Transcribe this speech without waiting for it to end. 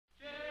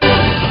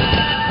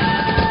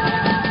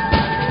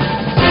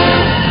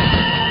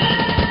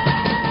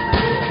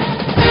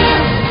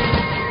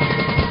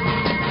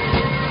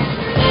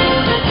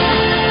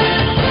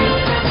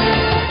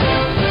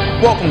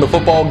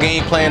Welcome to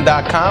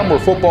footballgameplan.com, where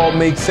football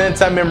makes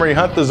sense. I'm Memory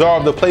Hunt, the czar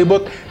of the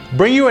playbook.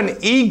 Bring you an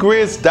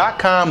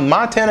egrizz.com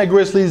Montana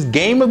Grizzlies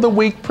Game of the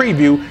Week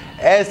preview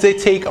as they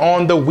take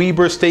on the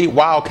Weber State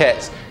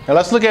Wildcats. Now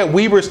let's look at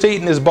Weber State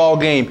in this ball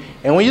game.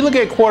 And when you look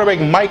at quarterback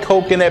Mike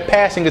Hoke in that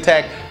passing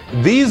attack,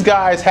 these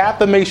guys have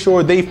to make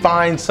sure they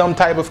find some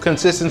type of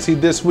consistency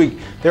this week.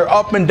 Their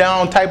up and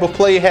down type of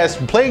play has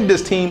plagued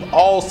this team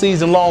all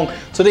season long,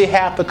 so they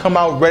have to come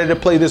out ready to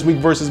play this week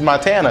versus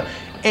Montana.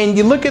 And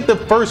you look at the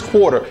first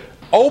quarter,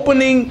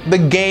 opening the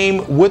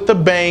game with the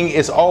bang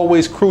is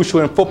always crucial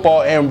in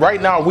football, and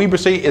right now Weber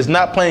State is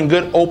not playing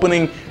good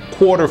opening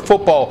quarter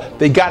football.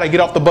 They got to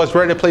get off the bus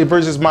ready to play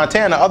versus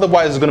Montana,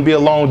 otherwise it's going to be a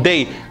long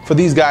day for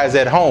these guys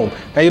at home.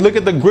 Now you look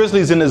at the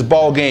Grizzlies in this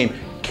ball game.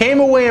 Came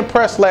away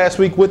impressed last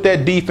week with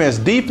that defense.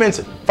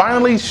 Defense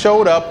finally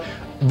showed up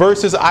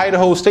versus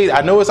Idaho State. I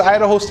know it's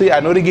Idaho State.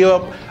 I know they give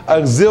up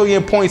a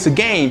zillion points a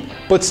game,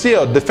 but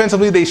still,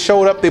 defensively they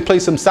showed up. They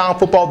played some sound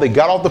football. They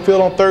got off the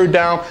field on third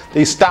down.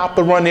 They stopped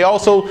the run. They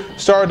also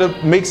started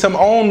to make some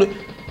own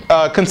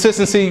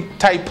consistency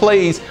type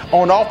plays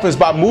on offense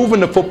by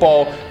moving the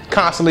football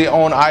constantly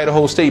on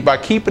Idaho State, by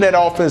keeping that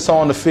offense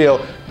on the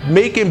field,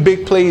 making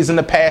big plays in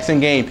the passing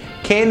game.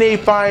 Can they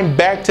find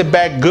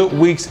back-to-back good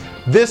weeks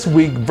this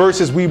week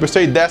versus Weber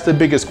State? That's the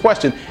biggest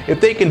question.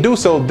 If they can do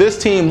so,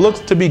 this team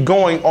looks to be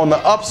going on the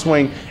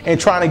upswing and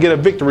trying to get a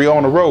victory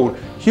on the road.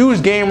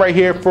 Huge game right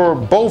here for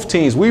both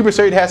teams. Weber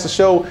State has to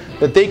show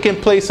that they can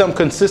play some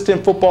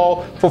consistent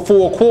football for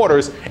 4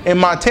 quarters, and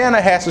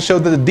Montana has to show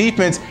that the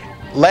defense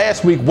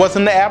last week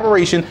wasn't the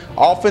aberration.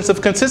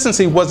 Offensive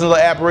consistency wasn't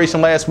the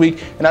aberration last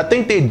week, and I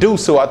think they do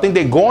so. I think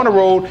they go on the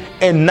road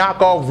and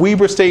knock off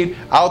Weber State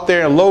out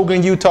there in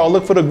Logan, Utah.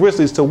 Look for the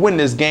Grizzlies to win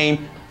this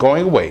game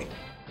going away.